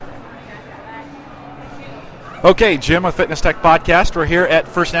Okay, Jim with Fitness Tech Podcast. We're here at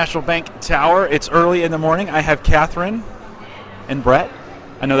First National Bank Tower. It's early in the morning. I have Catherine and Brett.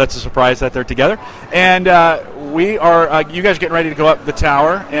 I know that's a surprise that they're together. And we are. You guys are getting ready to go up the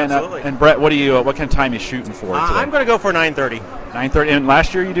tower. And and Brett, what kind of time are you shooting for today? I'm going to go for 9:30. 9:30. And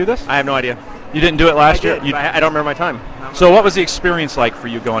last year you do this? I have no idea. You didn't do it last year? I don't remember my time. So what was the experience like for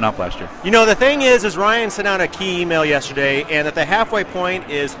you going up last year? You know, the thing is Ryan sent out a key email yesterday, and that the halfway point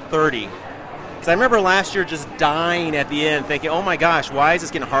is 30. Because I remember last year just dying at the end, thinking, oh my gosh, why is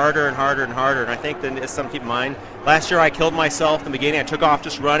this getting harder and harder and harder? And I think that it's something to keep in mind. Last year I killed myself in the beginning. I took off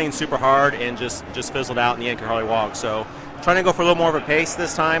just running super hard and just fizzled out in the end, could hardly walk. So trying to go for a little more of a pace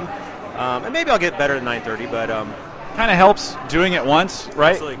this time. And maybe I'll get better than 9:30, but... kind of helps doing it once,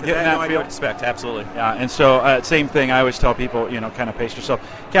 right? Absolutely, because I have no idea what to expect. Absolutely. Yeah, and so same thing. I always tell people, kind of pace yourself.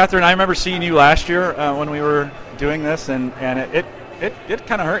 Catherine, I remember seeing you last year when we were doing this, and it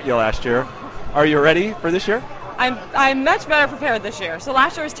kind of hurt you last year. Are you ready for this year? I'm much better prepared this year. So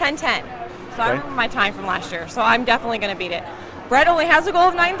last year was 10:10. So okay. I remember my time from last year. So I'm definitely going to beat it. Brett only has a goal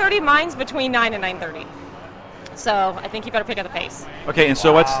of 9:30. Mine's between 9 and 9:30. So I think you better pick up the pace. Okay, and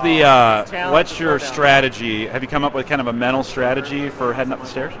so what's your strategy? Have you come up with kind of a mental strategy for heading up the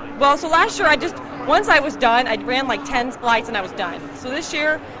stairs? Well, so last year once I was done, I ran like 10 flights and I was done. So this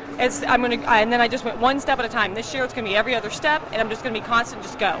year and then I just went one step at a time. This year it's going to be every other step, and I'm just going to be constant,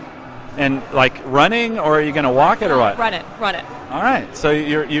 just go. And like running, or are you going to walk it or what? Run it. All right, so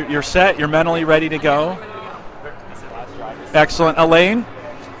you're set, you're mentally ready to go. Excellent. Elaine?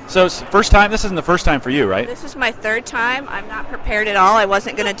 So first time, this isn't the first time for you, right? This is my third time. I'm not prepared at all. I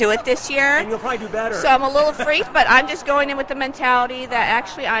wasn't going to do it this year. And you'll probably do better. So I'm a little freaked, but I'm just going in with the mentality that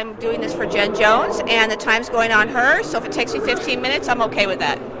actually I'm doing this for Jen Jones, and the time's going on her. So if it takes me 15 minutes, I'm okay with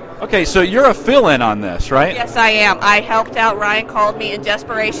that. Okay, so you're a fill-in on this, right? Yes, I am. I helped out. Ryan called me in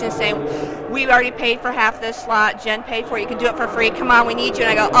desperation saying, we already paid for half this slot. Jen paid for it. You can do it for free. Come on, we need you.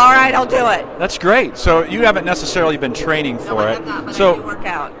 And I go, all right, I'll do it. That's great. So you haven't necessarily been training for it. No, I have not, but so I do work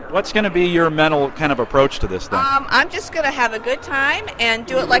out. What's going to be your mental kind of approach to this then? I'm just going to have a good time and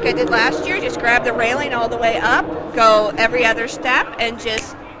do it like I did last year. Just grab the railing all the way up, go every other step, and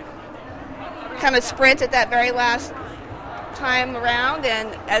just kind of sprint at that very last time around,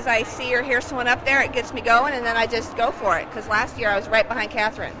 and as I see or hear someone up there, it gets me going, and then I just go for it, because last year I was right behind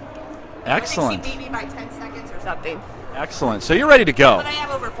Catherine. Excellent. I think she beat me by 10 seconds or something. Excellent. So you're ready to go. But I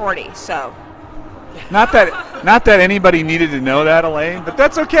am over 40, so. Not that anybody needed to know that, Elaine, but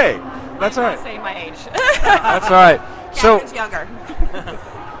that's okay. That's all right. Say my age. That's all right. Catherine's younger.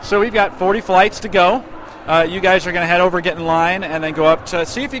 So we've got 40 flights to go. You guys are going to head over, get in line, and then go up to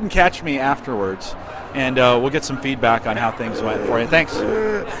see if you can catch me afterwards. And we'll get some feedback on how things went for you. Thanks.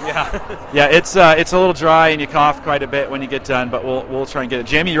 Yeah. It's a little dry and you cough quite a bit when you get done, but we'll try and get it.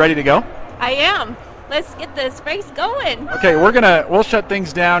 Jamie, you ready to go? I am. Let's get this race going. Okay, we'll shut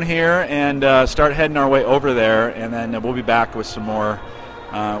things down here and start heading our way over there, and then we'll be back with some more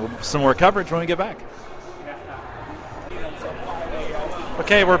coverage when we get back.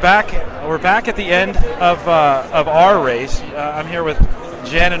 Okay, we're back. We're back at the end of our race. I'm here with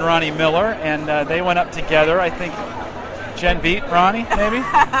Jen and Ronnie Miller, and they went up together. I think Jen beat Ronnie, maybe?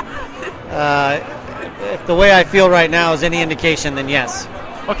 If the way I feel right now is any indication, then yes.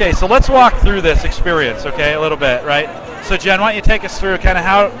 Okay, so let's walk through this experience, okay, a little bit, right? So Jen, why don't you take us through kind of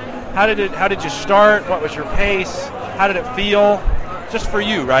how did you start? What was your pace? How did it feel? Just for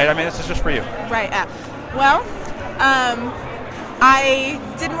you, right? I mean, this is just for you. Right. Well, I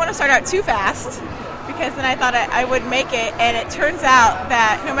didn't want to start out too fast, because then I thought I would make it, and it turns out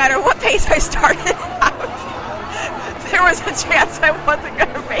that no matter what pace I started out, there was a chance I wasn't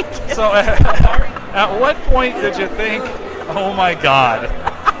going to make it. So at what point did you think, oh my God?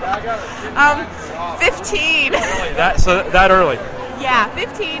 15. Really? That early? Yeah,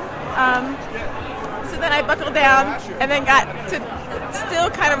 15. So then I buckled down and then got to still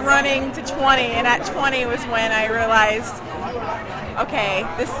kind of running to 20, and at 20 was when I realized, okay,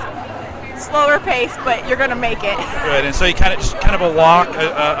 this slower pace, but you're going to make it. Good, and so you kind of a walk,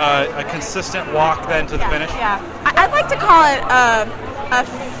 a consistent walk then to the finish? Yeah. I'd like to call it a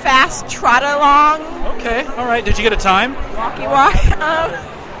fast trot along. Okay, all right. Did you get a time? Walkie walk.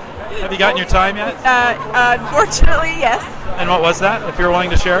 Have you gotten your time yet? Unfortunately, yes. And what was that, if you're willing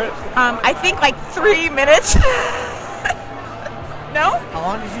to share it? I think like 3 minutes. No? How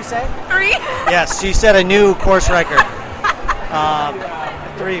long did you say? 3. Yes, she set a new course record.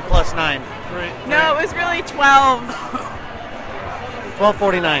 3 plus 9. No, it was really 12.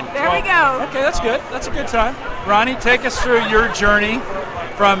 12:49. There we go. Okay, that's good. That's a good time. Ronnie, take us through your journey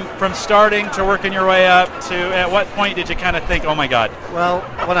from starting to working your way up to, at what point did you kind of think, oh my God? Well,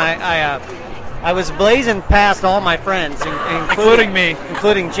 when I I was blazing past all my friends, Including me.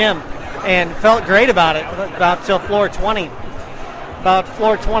 including Jim, and felt great about it about till floor 20. About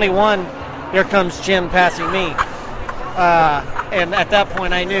floor 21, here comes Jim passing me, and at that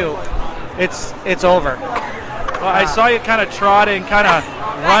point I knew it's over. Well, I saw you kind of trotting, kind of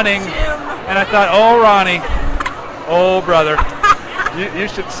running, and I thought, oh, Ronnie, oh, brother, you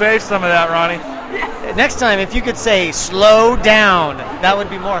should save some of that, Ronnie. Next time, if you could say slow down, that would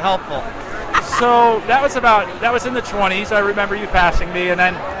be more helpful. So that was in the 20s. I remember you passing me, and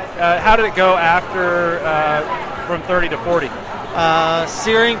then how did it go after from 30 to 40?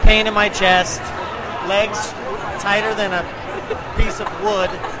 Searing pain in my chest, legs tighter than a piece of wood.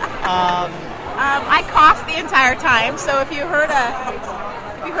 I coughed the entire time, so if you heard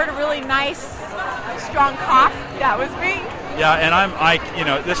a really nice, strong cough, that was me. Yeah, and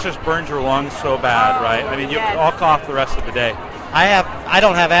this just burns your lungs so bad, right? I mean, I'll cough the rest of the day. I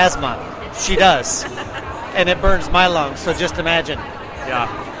don't have asthma. She does, and it burns my lungs. So just imagine. Yeah.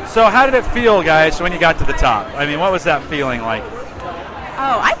 So how did it feel, guys, when you got to the top? I mean, what was that feeling like?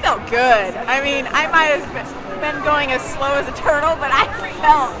 Oh, I felt good. I mean, I might have been going as slow as a turtle, but I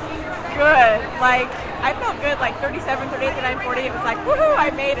felt good. Like, I felt good, like 37, 38, 39, 40. It was like, woohoo,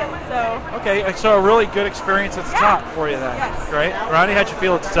 I made it. So. Okay, so a really good experience at the top for you then. Yes. Great. Ronnie, how'd you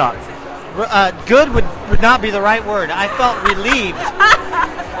feel at the top? Good would not be the right word. I felt relieved.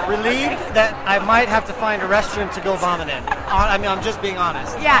 Relieved that I might have to find a restroom to go vomit in. I mean, I'm just being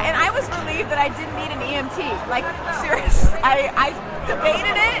honest. Yeah, and I was relieved that I didn't need an EMT. Like, serious. I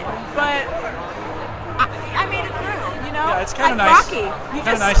debated it, but I made it through, you know? Yeah, it's kind of like nice. Rocky.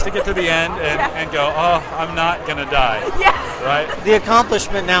 Kind of nice to get to the end and go, oh, I'm not going to die. Yeah. Right? The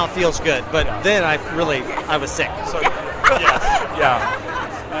accomplishment now feels good, but then I was sick. So, yes, yeah.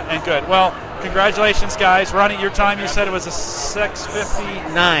 And good. Well, congratulations, guys. Ronnie, your time, you said it was a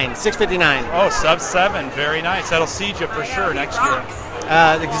 6:59. Oh, sub-7. Very nice. That'll seed you for sure next year.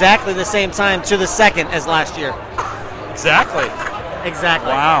 Exactly the same time to the second as last year. Exactly.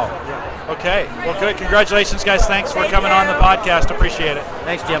 Wow. Okay. Well, good. Congratulations, guys. Thanks for coming on the podcast. Appreciate it.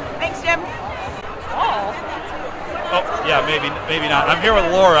 Thanks, Jim. Thanks, Jim. Oh, yeah, maybe not. I'm here with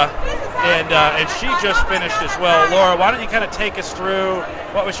Laura, and she just finished as well. Laura, why don't you kind of take us through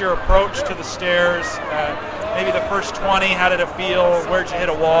what was your approach to the stairs? Maybe the first 20, how did it feel? Where'd you hit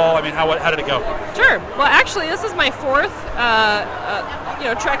a wall? I mean, how did it go? Sure. Well, actually, this is my fourth,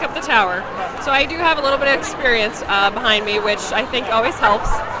 trek up the tower. So I do have a little bit of experience behind me, which I think always helps.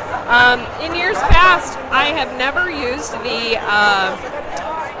 In years past, I have never used the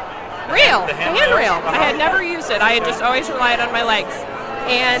handrail. I had never used it. I had just always relied on my legs.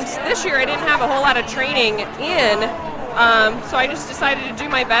 And this year, I didn't have a whole lot of training in. So I just decided to do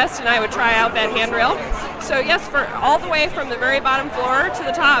my best, and I would try out that handrail. So yes, for all the way from the very bottom floor to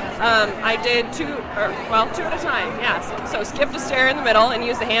the top, I did two at a time. Yes. So skipped a stair in the middle and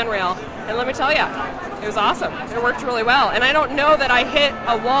used the handrail. And let me tell you, it was awesome. It worked really well. And I don't know that I hit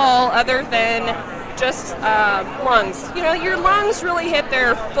a wall other than just lungs. You know, your lungs really hit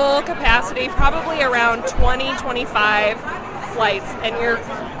their full capacity probably around 20, 25 flights, and you're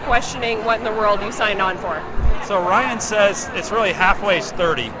questioning what in the world you signed on for. So Ryan says it's really halfway's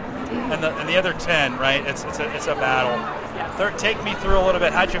 30, and the other 10, right? It's a battle. Yes. Take me through a little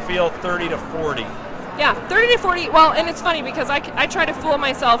bit. How'd you feel 30 to 40? Yeah, 30 to 40. Well, and it's funny because I try to fool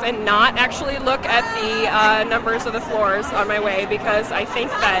myself and not actually look at the numbers of the floors on my way, because I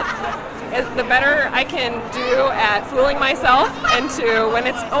think that the better I can do at fooling myself into when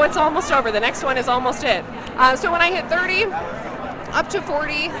it's almost over. The next one is almost it. So when I hit 30, up to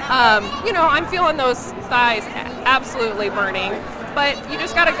 40, I'm feeling those thighs absolutely burning. But you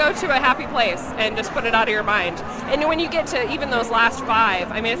just got to go to a happy place and just put it out of your mind. And when you get to even those last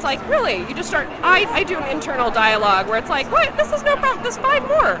 5, I mean, it's like, really, you just start, I do an internal dialogue where it's like, what? This is no problem. This 5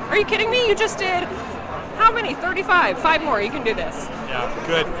 more. Are you kidding me? You just did, how many? 35. 5 more. You can do this. Yeah,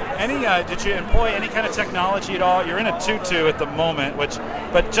 good. Did you employ any kind of technology at all? You're in a tutu at the moment,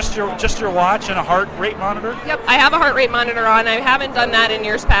 but just your watch and a heart rate monitor? Yep, I have a heart rate monitor on. I haven't done that in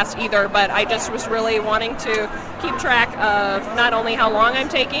years past either, but I just was really wanting to keep track of not only how long I'm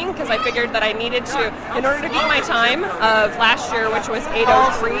taking, because I figured that I needed to, in order to beat my time of last year, which was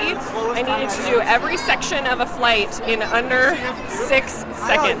 8:03, I needed to do every section of a flight in under 6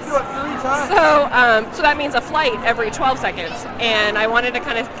 seconds. So that means a flight every 12 seconds, and I wanted to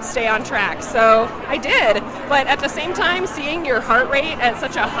kind of stay on track. So I did, but at the same time, seeing your heart rate at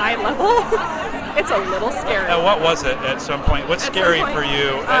such a high level, it's a little scary. What was it at some point? What's scary for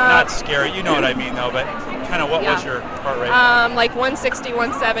you? Not scary, you know what I mean, though, but kind of what was your heart rate? Like 160,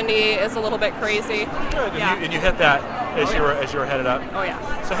 170 is a little bit crazy. Good. Yeah. And you hit that as you were headed up. Oh,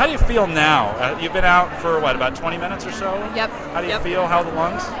 yeah. So how do you feel now? You've been out for, about 20 minutes or so? Yep. How do you feel? How are the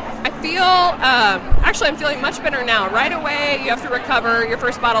lungs? I feel, actually I'm feeling much better now. Right away, you have to recover. Your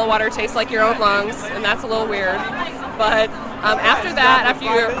first bottle of water tastes like your own lungs, and that's a little weird. But after that, after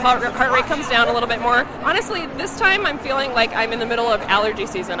your heart rate comes down a little bit more, honestly, this time I'm feeling like I'm in the middle of allergy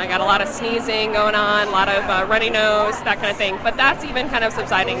season. I got a lot of sneezing going on, a lot of runny nose, that kind of thing. But that's even kind of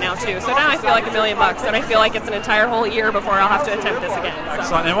subsiding now, too. So now I feel like $1 million, and I feel like it's an entire whole year before I'll have to attempt this again. So.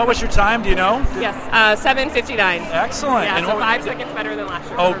 Excellent. And what was your time? Do you know? Yes, 7:59. Excellent. Yeah, and so 5 seconds better than last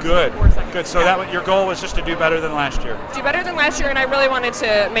year. Oh, good. 4 seconds. Good. So your goal was just to do better than last year. Do better than last year, and I really wanted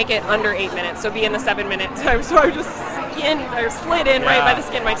to make it under 8 minutes, so be in the 7-minute time. So I just slid in right by the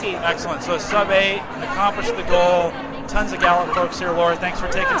skin of my teeth. Excellent. So sub-8, accomplished the goal. Tons of Gallup folks here. Laura, thanks for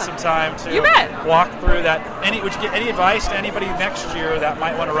taking some time to walk through that. Would you get any advice to anybody next year that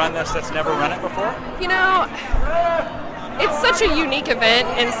might want to run this that's never run it before? You know, it's such a unique event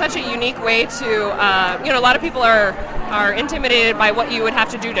and such a unique way to, a lot of people are intimidated by what you would have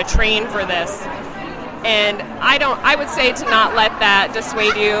to do to train for this. And I would say to not let that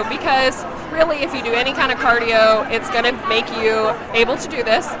dissuade you, because really, if you do any kind of cardio, it's going to make you able to do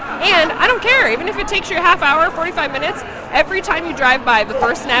this. And I don't care, even if it takes you a half hour, 45 minutes, every time you drive by the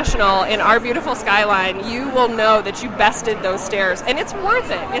First National in our beautiful skyline, you will know that you bested those stairs. And it's worth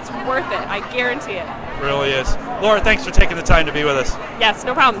it. It's worth it. I guarantee it. It really is. Laura, thanks for taking the time to be with us. Yes,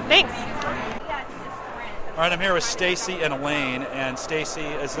 no problem. Thanks. All right, I'm here with Stacy and Elaine. And Stacy,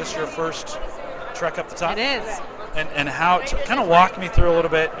 is this your first trek up the top? It is. And how, kind of walk me through a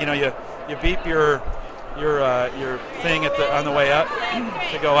little bit. You know, you beep your thing on the way up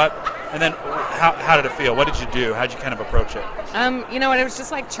to go up, and then how did it feel? What did you do? How did you kind of approach it? You know what? It was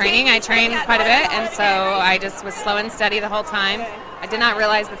just like training. I trained quite a bit, and so I just was slow and steady the whole time. I did not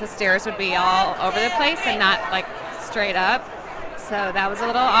realize that the stairs would be all over the place and not like straight up. So that was a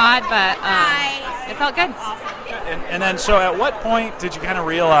little odd, but it felt good. And then, so at what point did you kind of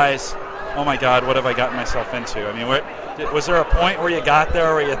realize, oh my God, what have I gotten myself into? I mean, was there a point where you got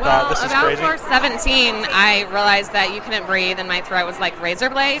there where you thought, this is crazy? About 17, I realized that you couldn't breathe and my throat was like razor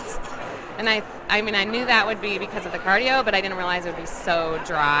blades. And I knew that would be because of the cardio, but I didn't realize it would be so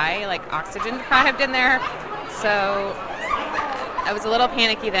dry, like oxygen deprived in there. So I was a little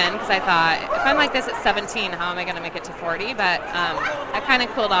panicky then, because I thought, if I'm like this at 17, how am I going to make it to 40? But I kind of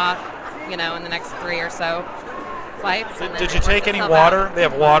cooled off, in the next 3 or so flights. Did you take any water? They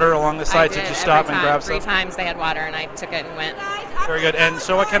have water along the sides. Did you stop and grab some? 3 times they had water, and I took it and went. Very good. And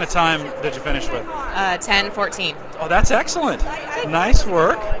so what kind of time did you finish with? 10:14. Oh, that's excellent. Nice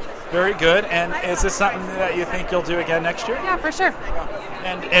work. Very good. And is this something that you think you'll do again next year? Yeah, for sure.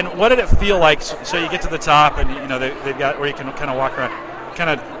 And what did it feel like? So you get to the top, and they've got where you can kind of walk around. Kind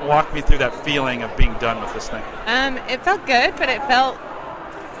of walk me through that feeling of being done with this thing. It felt good, but it felt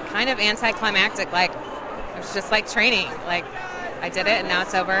kind of anticlimactic. Like it was just like training. Like I did it, and now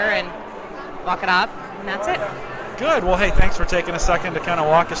it's over, and walk it off, and that's it. Good. Well, hey, thanks for taking a second to kind of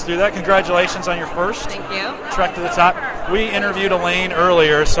walk us through that. Congratulations on your first trek to the top. We interviewed Elaine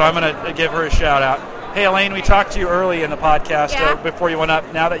earlier, so I'm going to give her a shout out. Hey, Elaine, we talked to you early in the podcast before you went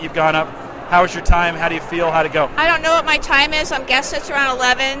up. Now that you've gone up, how was your time? How do you feel? How'd it go? I don't know what my time is. I'm guessing it's around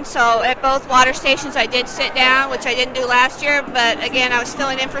 11. So at both water stations, I did sit down, which I didn't do last year. But again, I was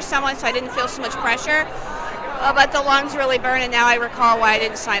filling in for someone, so I didn't feel so much pressure. But the lungs really burn, and now I recall why I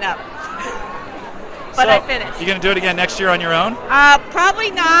didn't sign up. But I finished. You going to do it again next year on your own?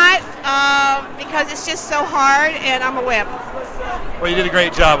 Probably not, because it's just so hard, and I'm a whip. Well, you did a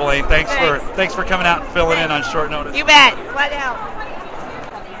great job, Elaine. Thanks for coming out and filling in on short notice. You bet. Glad to help.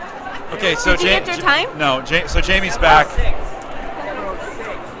 Okay, so Did you get your time? No, so Jamie's back.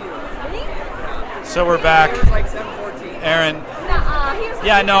 So we're back. Aaron.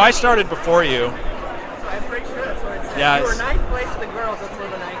 Yeah, no, I started before you. I'm pretty sure. Yeah. You were ninth place for the girls. That's where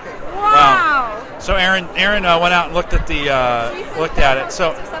the ninth is. Wow. So Aaron went out and looked at it.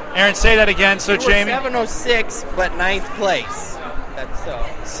 So Aaron, say that again. So Jamie. 706, but ninth place. That's so.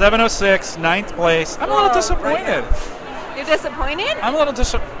 706, ninth place. I'm a little disappointed. You're disappointed? I'm a little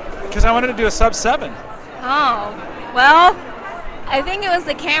disappointed because I wanted to do a sub 7. Oh, well, I think it was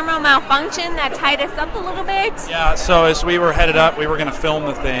the camera malfunction that tied us up a little bit. Yeah. So as we were headed up, we were going to film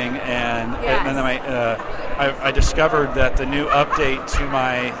the thing, and then I discovered that the new update to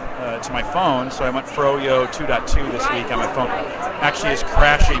my phone, so I went Froyo 2.2 this week on my phone, actually is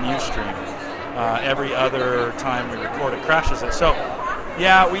crashing Ustream. Every other time we record, it crashes it. So,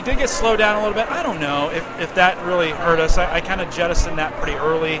 yeah, we did get slowed down a little bit. I don't know if that really hurt us. I kind of jettisoned that pretty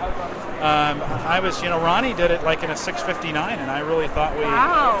early. I was, Ronnie did it like in a 6:59, and I really thought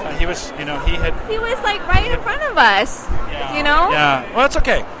Wow. he was, he was like right in front of us. Yeah, well, it's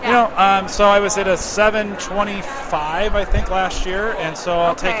okay. Yeah. So I was at a 7:25, I think, last year, and so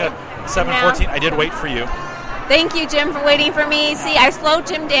I'll take a 7:14. I did wait for you. Thank you, Jim, for waiting for me. See, I slowed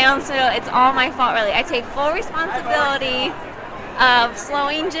Jim down, so it's all my fault, really. I take full responsibility of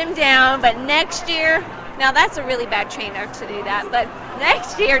slowing Jim down, but next year, now that's a really bad trainer to do that, but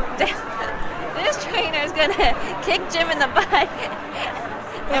next year, this trainer is going to kick Jim in the butt.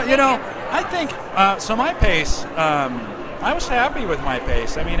 I think, so my pace, I was happy with my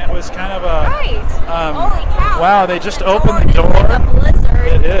pace. I mean, it was kind of a... Holy cow. Wow, they just opened the door. Like a blizzard.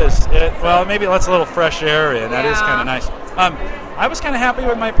 It is. Well, maybe it lets a little fresh air in. That is kind of nice. I was kind of happy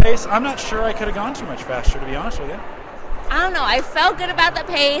with my pace. I'm not sure I could have gone too much faster, to be honest with you. I don't know. I felt good about the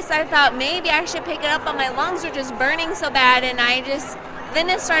pace. I thought maybe I should pick it up, but my lungs were just burning so bad, and then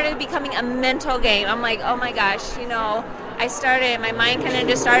it started becoming a mental game. I'm like, oh my gosh, my mind kind of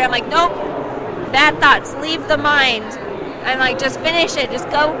just started. I'm like, nope, bad thoughts, leave the mind. I'm like, just finish it, just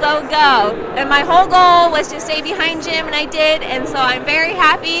go, go, go. And my whole goal was to stay behind Jim, and I did, and so I'm very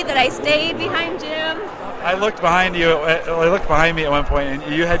happy that I stayed behind Jim. I looked behind me at one point, and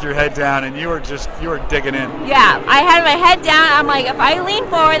you had your head down, and you were digging in. Yeah, I had my head down. I'm like, if I lean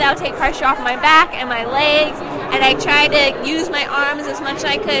forward, that'll take pressure off my back and my legs. And I tried to use my arms as much as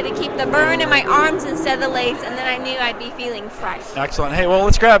I could to keep the burn in my arms instead of the legs, and then I knew I'd be feeling fresh. Excellent. Hey, well,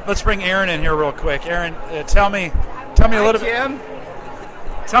 let's bring Aaron in here real quick. Aaron, tell me a little bit. Jim.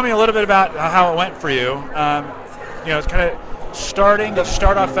 Tell me a little bit about how it went for you. It's kind of starting to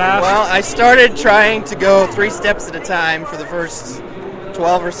start off fast. Well, I started trying to go 3 steps at a time for the first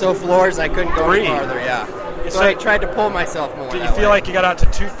 12 or so floors. I couldn't go any farther. Yeah. So I tried to pull myself more. Did you feel like you got out to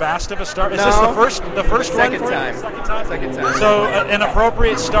too fast of a start? Is this the first second one? Time. Second time. So an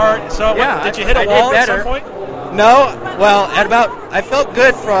appropriate start. So did you hit a wall at some point? No. Well, I felt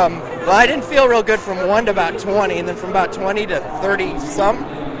good I didn't feel real good from 1 to about 20, and then from about 20 to 30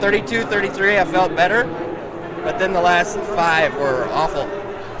 32, 33, I felt better. But then the last 5 were awful.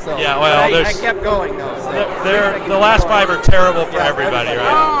 So I kept going though. So the last 5 are terrible for everybody,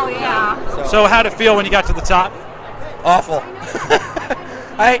 right? Oh yeah. So how'd it feel when you got to the top? Awful.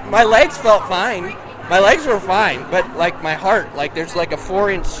 My legs felt fine. My legs were fine, but like my heart, like there's like a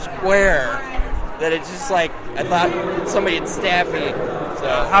 4-inch square that it's just like I thought somebody had stabbed me. So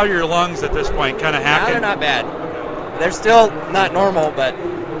how are your lungs at this point? Kind of hacking? They're not bad. They're still not normal, but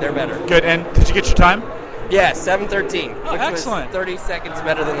they're better. Good. And did you get your time? Yeah, 7:13, which excellent. was 30 seconds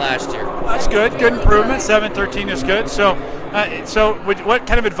better than last year. That's good. Good improvement. 7:13 is good. So, what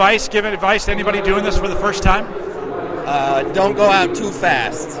kind of advice to anybody doing this for the first time? Don't go out too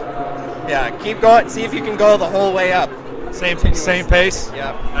fast. Yeah, keep going. See if you can go the whole way up. Same pace?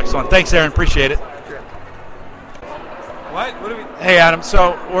 Yeah. Excellent. Thanks, Aaron. Appreciate it. What do we... Hey, Adam.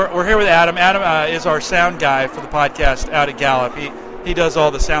 So we're here with Adam. Adam is our sound guy for the podcast out at Gallup. He does all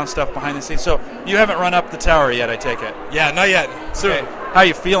the sound stuff behind the scenes. So you haven't run up the tower yet, I take it? Yeah, not yet. Soon. Okay. How are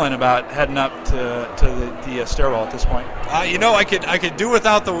you feeling about heading up to the stairwell at this point? I could do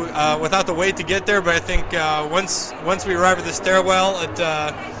without the weight to get there, but I think once we arrive at the stairwell,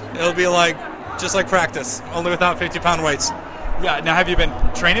 it'll be just like practice, only without 50-pound weights. Yeah. Now, have you been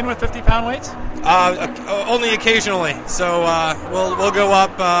training with 50-pound weights? Only occasionally. So we'll go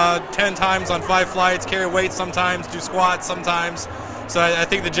up 10 times on 5 flights, carry weights sometimes, do squats sometimes. So I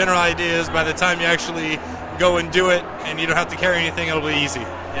think the general idea is by the time you actually go and do it and you don't have to carry anything, it'll be easy.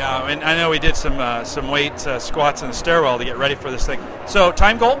 Yeah, and I know we did some weight squats in the stairwell to get ready for this thing. So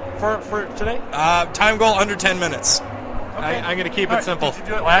time goal for today? Time goal under 10 minutes. Okay. I'm going to keep it simple. Did you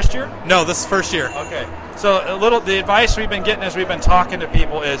do it last year? No, this is first year. Okay. So the advice we've been getting as we've been talking to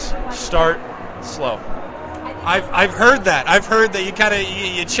people is start slow. I've heard that. I've heard that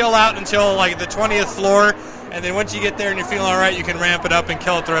you chill out until like the 20th floor, and then once you get there and you're feeling all right, you can ramp it up and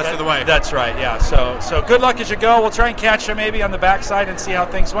kill it the rest of the way. That's right, yeah. So good luck as you go. We'll try and catch you maybe on the backside and see how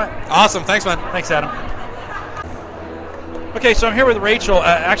things went. Awesome. Thanks, man. Thanks, Adam. Okay, so I'm here with Rachel.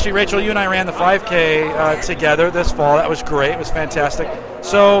 Actually, Rachel, you and I ran the 5K together this fall. That was great. It was fantastic.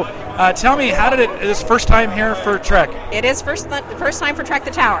 So tell me, how did this first time here for Trek? It is first time for Trek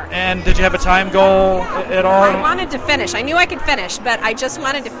the Tower. And did you have a time goal at all? I wanted to finish. I knew I could finish, but I just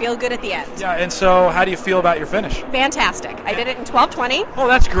wanted to feel good at the end. Yeah, and so how do you feel about your finish? Fantastic. I did it in 12:20. Oh,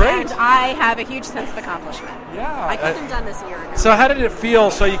 that's great. And I have a huge sense of accomplishment. Yeah. I couldn't have done this a year ago. So how did it feel?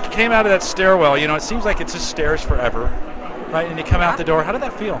 So you came out of that stairwell. It seems like it's just stairs forever, right? And you come out the door. How did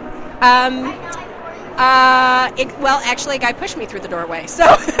that feel? Well, actually, a guy pushed me through the doorway, so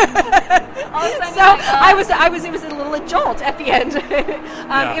I was. It was a little jolt at the end.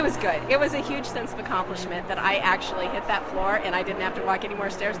 It was good. It was a huge sense of accomplishment that I actually hit that floor, and I didn't have to walk any more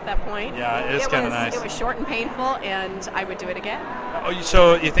stairs at that point. Yeah, it is kind of nice. It was short and painful, and I would do it again. Oh,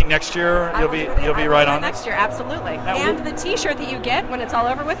 so you think next year you'll be right on next year? Absolutely. And the T-shirt that you get when it's all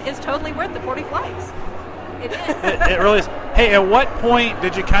over with is totally worth the 40 flights. It is. It really is. Hey, at what point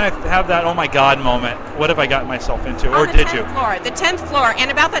did you kind of have that, oh my God moment? What have I gotten myself into? Or did you? The 10th floor.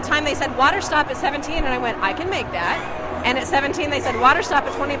 And about that time they said water stop at 17, and I went, I can make that. And at 17 they said water stop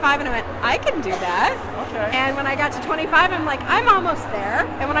at 25, and I went, I can do that. Okay. And when I got to 25, I'm like, I'm almost there.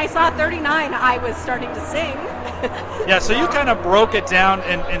 And when I saw 39, I was starting to sing. Yeah, so you kind of broke it down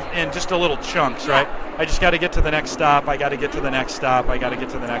in just a little chunks, right? I just got to get to the next stop. I got to get to the next stop. I got to get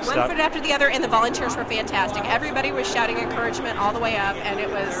to the next stop. One foot after the other, and the volunteers were fantastic. Everybody was shouting encouragement all the way up, and it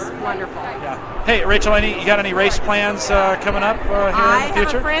was wonderful. Yeah. Hey, Rachel, you got any race plans coming up here in the future?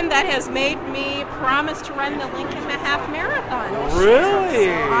 I have a friend that has made me promise to run the Lincoln Half Marathon. Really?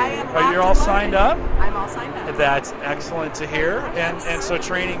 So I am Are you all signed up? I'm all signed up. That's excellent to hear. And so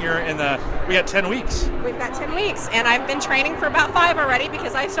training, we got 10 weeks. We've got 10 weeks, and I've been training for about 5 already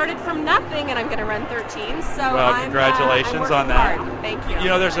because I started from nothing, and I'm going to run 13. So well, congratulations I'm on that. hard. Thank you.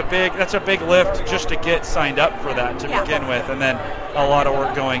 That's a big lift just to get signed up for that to begin with, and then a lot of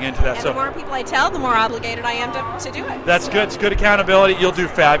work going into that. And the more people I tell, the more obligated I am to do it. That's good. It's good accountability. You'll do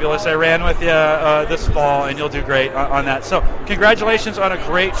fabulous. I ran with you this fall, and you'll do great on that. So congratulations on a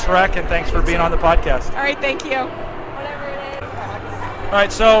great trek, and thanks for being on the podcast. All right, thank you. All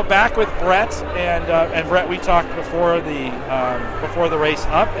right, so back with Brett, and Brett, we talked before the race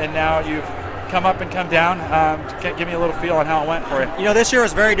up, and now you've come up and come down. Give me a little feel on how it went for you. You know, this year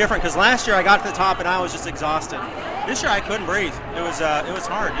was very different because last year I got to the top and I was just exhausted. This year I couldn't breathe. It was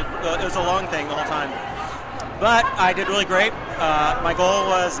hard. It was a long thing the whole time. But I did really great. My goal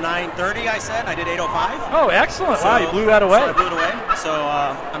was 9:30, I said. I did 8:05. Oh, excellent. Wow, you blew that away. So I blew it away. So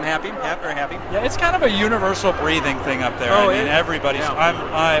I'm happy, very happy. Yeah, it's kind of a universal breathing thing up there. Everybody's,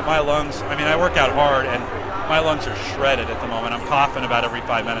 my lungs, I work out hard, and my lungs are shredded at the moment. I'm coughing about every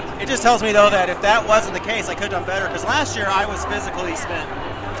 5 minutes. It just tells me, though, that if that wasn't the case, I could have done better. Because last year I was physically spent.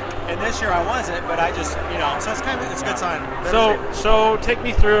 And this year I wasn't, but I just, so it's a good sign. So take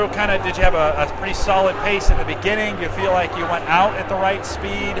me through did you have a pretty solid pace in the beginning? Do you feel like you went out at the right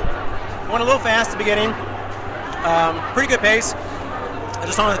speed? Went a little fast at the beginning. Pretty good pace. I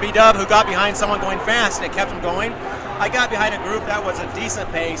just saw the B-Dub who got behind someone going fast, and it kept him going. I got behind a group that was a decent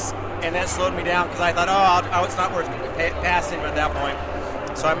pace, and that slowed me down because I thought, it's not worth passing at that point.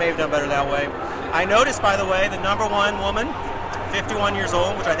 So I may have done better that way. I noticed, by the way, the number one woman, 51 years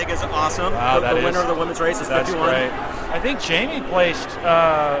old, which I think is awesome. Wow, the winner of the women's race is 51. Great. I think Jamie placed,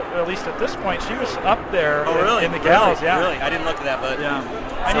 at least at this point, she was up there in the gals. Really? Yeah, really. I didn't look at that, but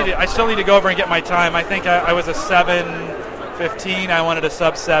I still need to go over and get my time. I think I was a 7:15. I wanted a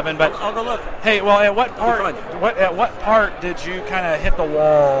sub 7, but I'll go look. Hey, well, at what part did you kind of hit the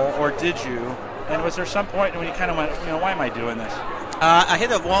wall, or did you? And was there some point when you kind of went, why am I doing this? I hit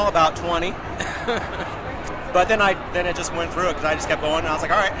the wall about 20. But then it just went through it because I just kept going, and I was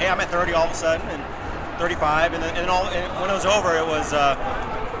like, all right, hey, I'm at 30 all of a sudden, and 35, and when it was over, it was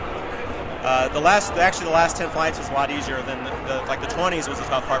the last 10 flights was a lot easier than the 20s was a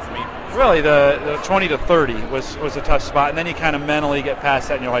tough part for me. Really, the 20 to 30 was a tough spot, and then you kind of mentally get past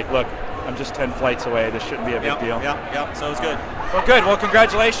that, and you're like, look, I'm just 10 flights away. This shouldn't be a big deal. Yep. So it was good. Well, good. Well,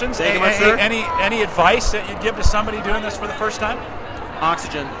 congratulations. Thank you much, sir. Any advice that you'd give to somebody doing this for the first time?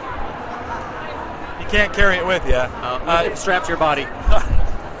 Oxygen. You can't carry it with you. It straps your body.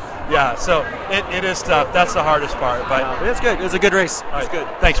 Yeah, so it is tough. That's the hardest part. But it's good. It was a good race. It was good.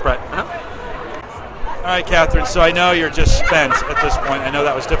 Thanks, Brett. All right, Catherine. So I know you're just spent at this point. I know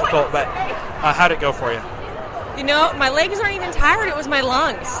that was difficult, but how'd it go for you? My legs aren't even tired. It was my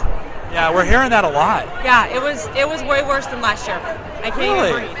lungs. Yeah, we're hearing that a lot. Yeah, it was way worse than last year. I can't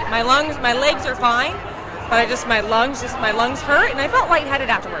even breathe. My legs are fine, but my lungs hurt, and I felt lightheaded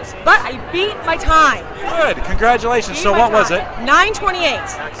afterwards. But I beat my time. Good, congratulations. So what was it?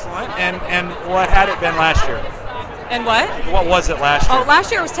 9:28. Excellent. And what had it been last year? And what? What was it last year? Oh,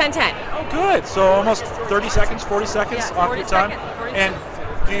 last year it was 10:10. Oh, good. So almost 30 seconds, 40 seconds off your time. And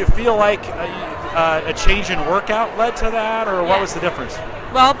do you feel like a change in workout led to that, or what was the difference?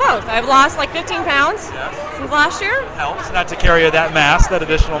 Well, both. I've lost 15 pounds since last year. Helps not to carry that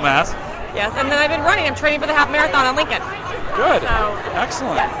additional mass. Yes, and then I've been running. I'm training for the half marathon on Lincoln. Good. So,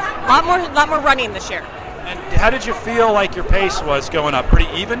 excellent. Yeah. Lot more running this year. And how did you feel like your pace was going up? Pretty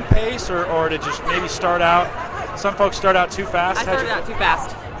even pace, or did you maybe start out? Some folks start out too fast. I started out too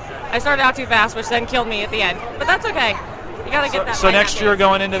fast. I started out too fast, which then killed me at the end. But that's okay. You got to get that. So next year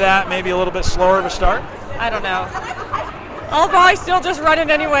going into that, maybe a little bit slower of a start? I don't know. I'll probably still just run it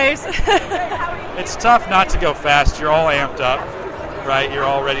anyways. It's tough not to go fast. You're all amped up, right? You're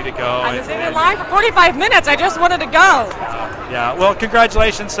all ready to go. I was in line for 45 minutes. I just wanted to go. Yeah. Well,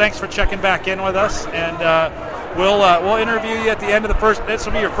 congratulations. Thanks for checking back in with us, and we'll interview you at the end of the first. This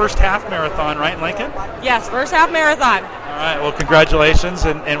will be your first half marathon, right, in Lincoln? Yes, first half marathon. All right. Well, congratulations,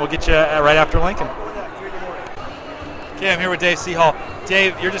 and we'll get you right after Lincoln. Okay, I'm here with Dave Seahall.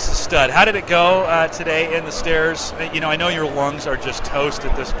 Dave, you're just a stud. How did it go today in the stairs? You know, I know your lungs are just toast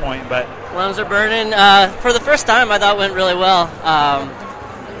at this point, but lungs are burning. For the first time, I thought it went really well.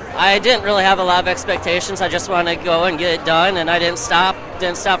 I didn't really have a lot of expectations. I just wanted to go and get it done, and I didn't stop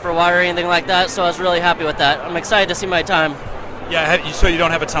for water or anything like that. So I was really happy with that. I'm excited to see my time. Yeah. So you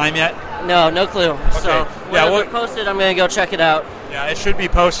don't have a time yet? No clue. Okay. So when it's posted, I'm going to go check it out. Yeah, it should be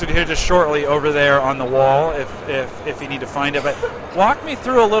posted here just shortly over there on the wall if you need to find it. But walk me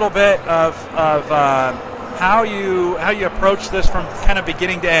through a little bit of how you approach this from kind of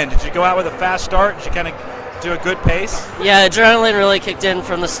beginning to end. Did you go out with a fast start? Did you kind of do a good pace? Yeah, adrenaline really kicked in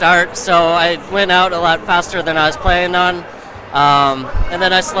from the start, so I went out a lot faster than I was planning on. And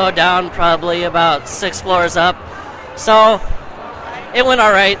then I slowed down probably about 6 floors up. So it went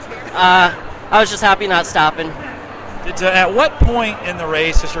all right. I was just happy not stopping. At what point in the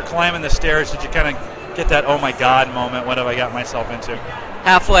race, as you're climbing the stairs, did you kind of get that, oh my God moment, what have I got myself into?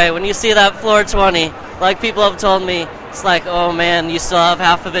 Halfway. When you see that floor 20, like people have told me, it's like, oh man, you still have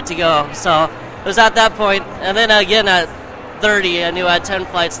half of it to go. So it was at that point. And then again at 30, I knew I had 10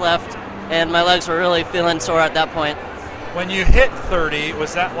 flights left, and my legs were really feeling sore at that point. When you hit 30,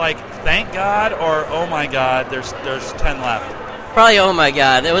 was that like, thank God, or oh my God, there's 10 left? Probably oh my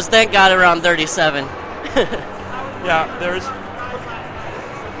God. It was thank God around 37. Yeah,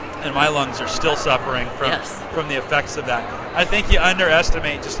 and my lungs are still suffering from the effects of that. I think you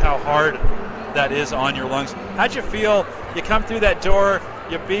underestimate just how hard that is on your lungs. How'd you feel? You come through that door,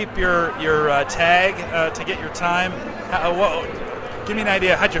 you beep your tag to get your time. Give me an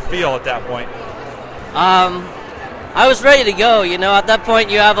idea. How'd you feel at that point? I was ready to go. You know, at that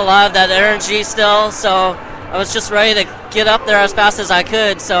point you have a lot of that energy still, so I was just ready to get up there as fast as I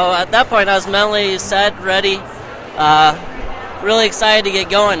could. So at that point I was mentally set, ready. Really excited to get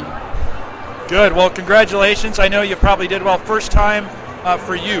going. Good. Well, congratulations. I know you probably did well. First time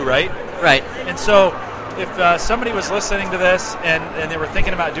for you, right? Right. And so if somebody was listening to this and they were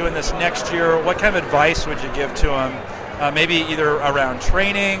thinking about doing this next year, what kind of advice would you give to them? Maybe either around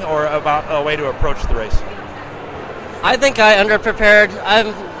training or about a way to approach the race? I think I underprepared.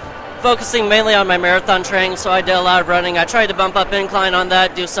 I'm focusing mainly on my marathon training, so I did a lot of running. I tried to bump up incline on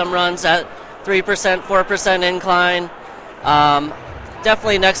that, do some runs at 3%, 4% incline.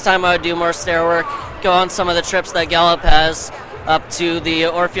 Definitely next time I would do more stair work, go on some of the trips that Gallup has up to the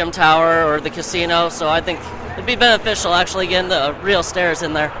Orpheum Tower or the casino, so I think it'd be beneficial actually getting the real stairs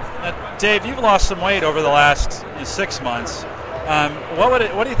in there. Dave, you've lost some weight over the last 6 months. What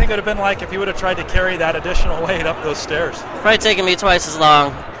do you think it would have been like if you would have tried to carry that additional weight up those stairs? Probably taking me twice as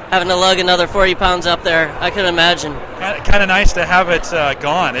long. Having to lug another 40 pounds up there, I can imagine. Kind of nice to have it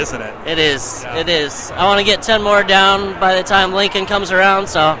gone, isn't it? It is. Yeah. It is. I want to get 10 more down by the time Lincoln comes around,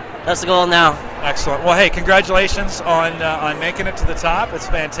 so that's the goal now. Excellent. Well, hey, congratulations on making it to the top. It's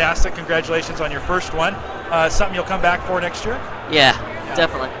fantastic. Congratulations on your first one. Something you'll come back for next year? Yeah,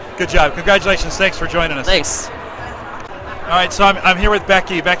 definitely. Good job. Congratulations. Thanks for joining us. Thanks. All right, so I'm here with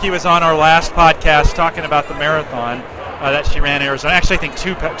Becky. Becky was on our last podcast talking about the marathon that she ran in Arizona. Actually, I think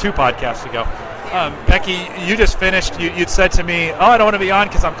two podcasts ago. Becky, you just finished. You'd said to me, "Oh, I don't want to be on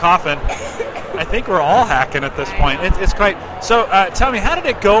because I'm coughing." I think we're all hacking at this point. It's quite. So, tell me, how did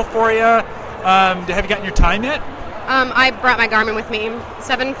it go for you? Have you gotten your time yet? I brought my Garmin with me.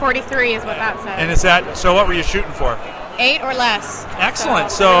 7:43 is what that says. And is that so? What were you shooting for? 8 or less.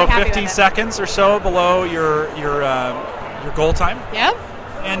 Excellent. So really 15 seconds or so below your goal time. Yep.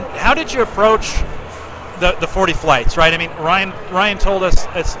 And how did you approach the 40 flights? Right. I mean, Ryan told us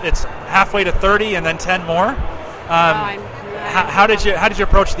it's halfway to 30 and then 10 more. How did you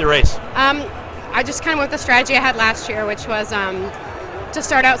approach the race? I just kind of went with the strategy I had last year, which was to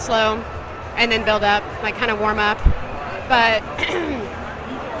start out slow and then build up, like kind of warm up. But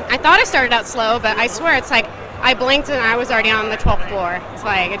I thought I started out slow, but I swear it's like I blinked and I was already on the 12th floor. It's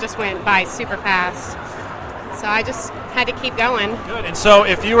like it just went by super fast. So I just had to keep going. Good. And so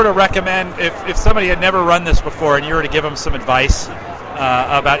if you were to recommend, if somebody had never run this before and you were to give them some advice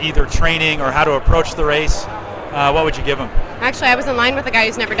about either training or how to approach the race, what would you give them? Actually, I was in line with a guy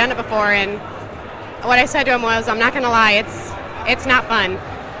who's never done it before, and what I said to him was, I'm not going to lie, it's not fun.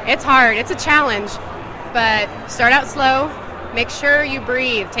 It's hard. It's a challenge. But start out slow. Make sure you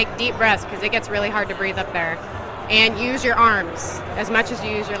breathe. Take deep breaths because it gets really hard to breathe up there. And use your arms as much as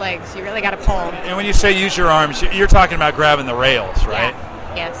you use your legs. You really got to pull. And when you say use your arms, you're talking about grabbing the rails, right?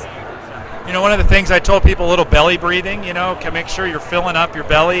 Yeah. Yes. You know, one of the things I told people, a little belly breathing, can make sure you're filling up your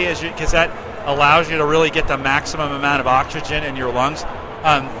belly because that allows you to really get the maximum amount of oxygen in your lungs.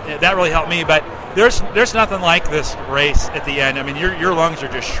 That really helped me, but there's nothing like this race at the end. I mean, your lungs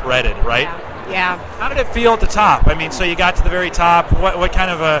are just shredded, right? Yeah. How did it feel at the top? I mean, so you got to the very top. What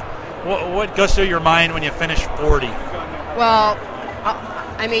kind of what goes through your mind when you finish 40? Well,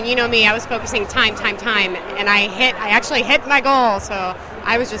 I mean, you know me. I was focusing time, and I actually hit my goal. So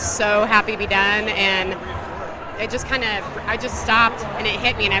I was just so happy to be done, and I just stopped, and it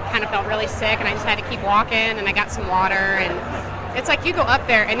hit me, and I kind of felt really sick, and I just had to keep walking, and I got some water, and it's like you go up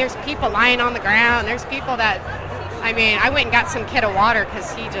there, and there's people lying on the ground. There's people that, I mean, I went and got some kid of water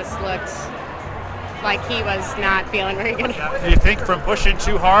because he just looked like he was not feeling very good. Do you think from pushing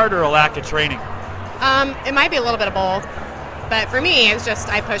too hard or a lack of training? It might be a little bit of both, but for me, it's just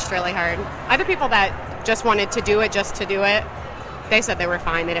I pushed really hard. Other people that just wanted to do it just to do it, they said they were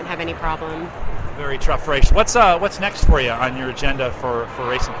fine. They didn't have any problem. Very tough race. What's next for you on your agenda for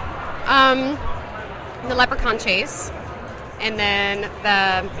racing? The Leprechaun Chase, and then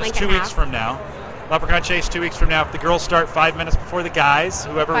the Lincoln 2 Half. weeks from now. Leprechaun Chase 2 weeks from now. If the girls start 5 minutes before the guys,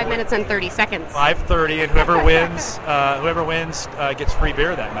 5 minutes and 30 seconds. 5:30, and whoever wins gets free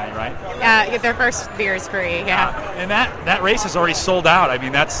beer that night, right? Their first beer is free. Yeah. And that race is already sold out. I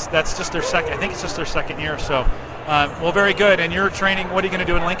mean, that's just their second. I think it's just their second year. So, well, very good. And you're training. What are you going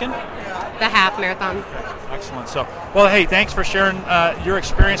to do in Lincoln? The half marathon. Excellent. So, well, hey, thanks for sharing your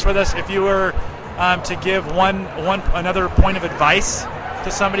experience with us. If you were to give another point of advice to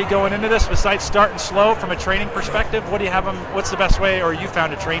somebody going into this, besides starting slow from a training perspective, what do you have them? What's the best way, or you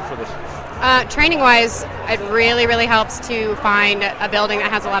found to train for this? Training-wise, it really, really helps to find a building that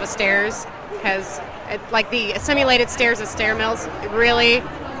has a lot of stairs, because like the simulated stairs at stair mills,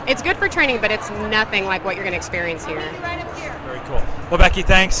 it's good for training, but it's nothing like what you're going to experience here. Very cool. Well, Becky,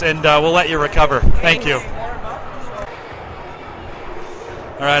 thanks, and we'll let you recover. Thank you.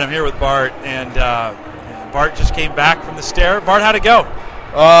 All right, I'm here with Bart, and Bart just came back from the stair. Bart, how'd it go?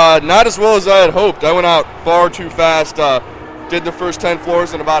 Not as well as I had hoped. I went out far too fast. Did the first 10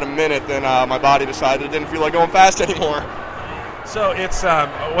 floors in about a minute, then my body decided it didn't feel like going fast anymore. So it's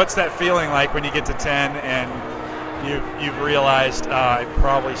what's that feeling like when you get to 10 and you've realized I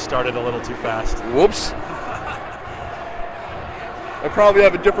probably started a little too fast? Whoops. I probably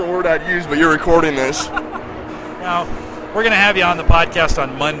have a different word I'd use, but you're recording this. Now, we're going to have you on the podcast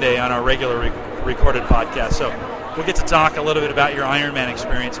on Monday on our regular recorded podcast, so we'll get to talk a little bit about your Ironman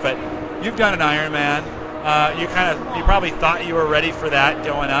experience. But you've done an Ironman. You probably thought you were ready for that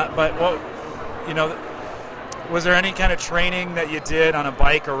going up, but was there any kind of training that you did on a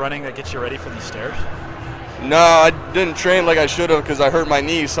bike or running that gets you ready for these stairs? No, I didn't train like I should have because I hurt my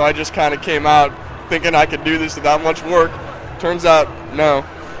knee, so I just kind of came out thinking I could do this without much work. Turns out, no.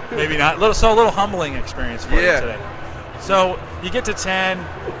 Maybe not. A little humbling experience for you today. So you get to 10,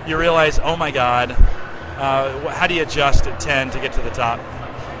 you realize, oh my God, how do you adjust at 10 to get to the top?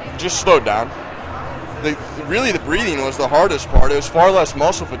 Just slow down. Really, the breathing was the hardest part. It was far less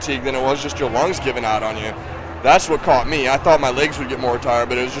muscle fatigue than it was just your lungs giving out on you. That's what caught me. I thought my legs would get more tired,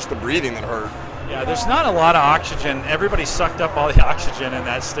 but it was just the breathing that hurt. Yeah, there's not a lot of oxygen. Everybody sucked up all the oxygen in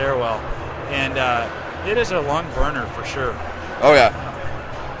that stairwell, and it is a lung burner for sure. Oh, yeah.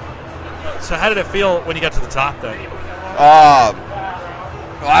 So how did it feel when you got to the top, then?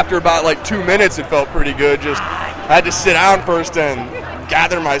 After about 2 minutes, it felt pretty good. Just had to sit down first and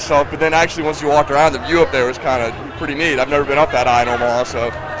gather myself, but then actually once you walked around, the view up there was kind of pretty neat. I've never been up that high in Omaha, so.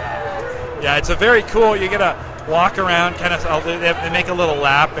 Yeah, it's a very cool, you get to walk around, kind of, they make a little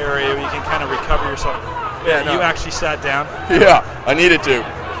lap area where you can kind of recover yourself. Yeah, no. You actually sat down? Yeah, I needed to.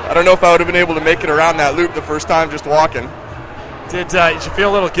 I don't know if I would have been able to make it around that loop the first time just walking. Did you feel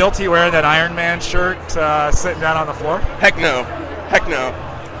a little guilty wearing that Ironman shirt sitting down on the floor? Heck no. Heck no.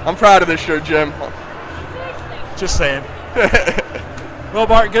 I'm proud of this shirt, Jim. Just saying. Well,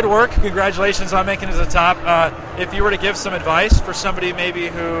 Bart, good work. Congratulations on making it to the top. If you were to give some advice for somebody maybe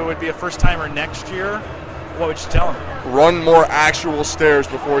who would be a first-timer next year, what would you tell them? Run more actual stairs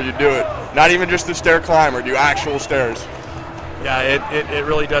before you do it. Not even just the stair climber, do actual stairs. Yeah, it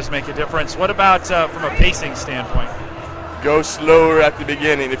really does make a difference. What about from a pacing standpoint? Go slower at the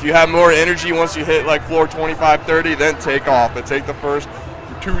beginning. If you have more energy once you hit floor 25, 30, then take off. But take the first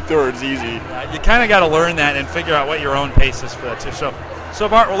 2/3 easy. You kind of got to learn that and figure out what your own pace is for that too. So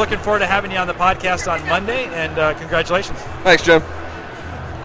Bart, we're looking forward to having you on the podcast on Monday, and congratulations. Thanks, Jim.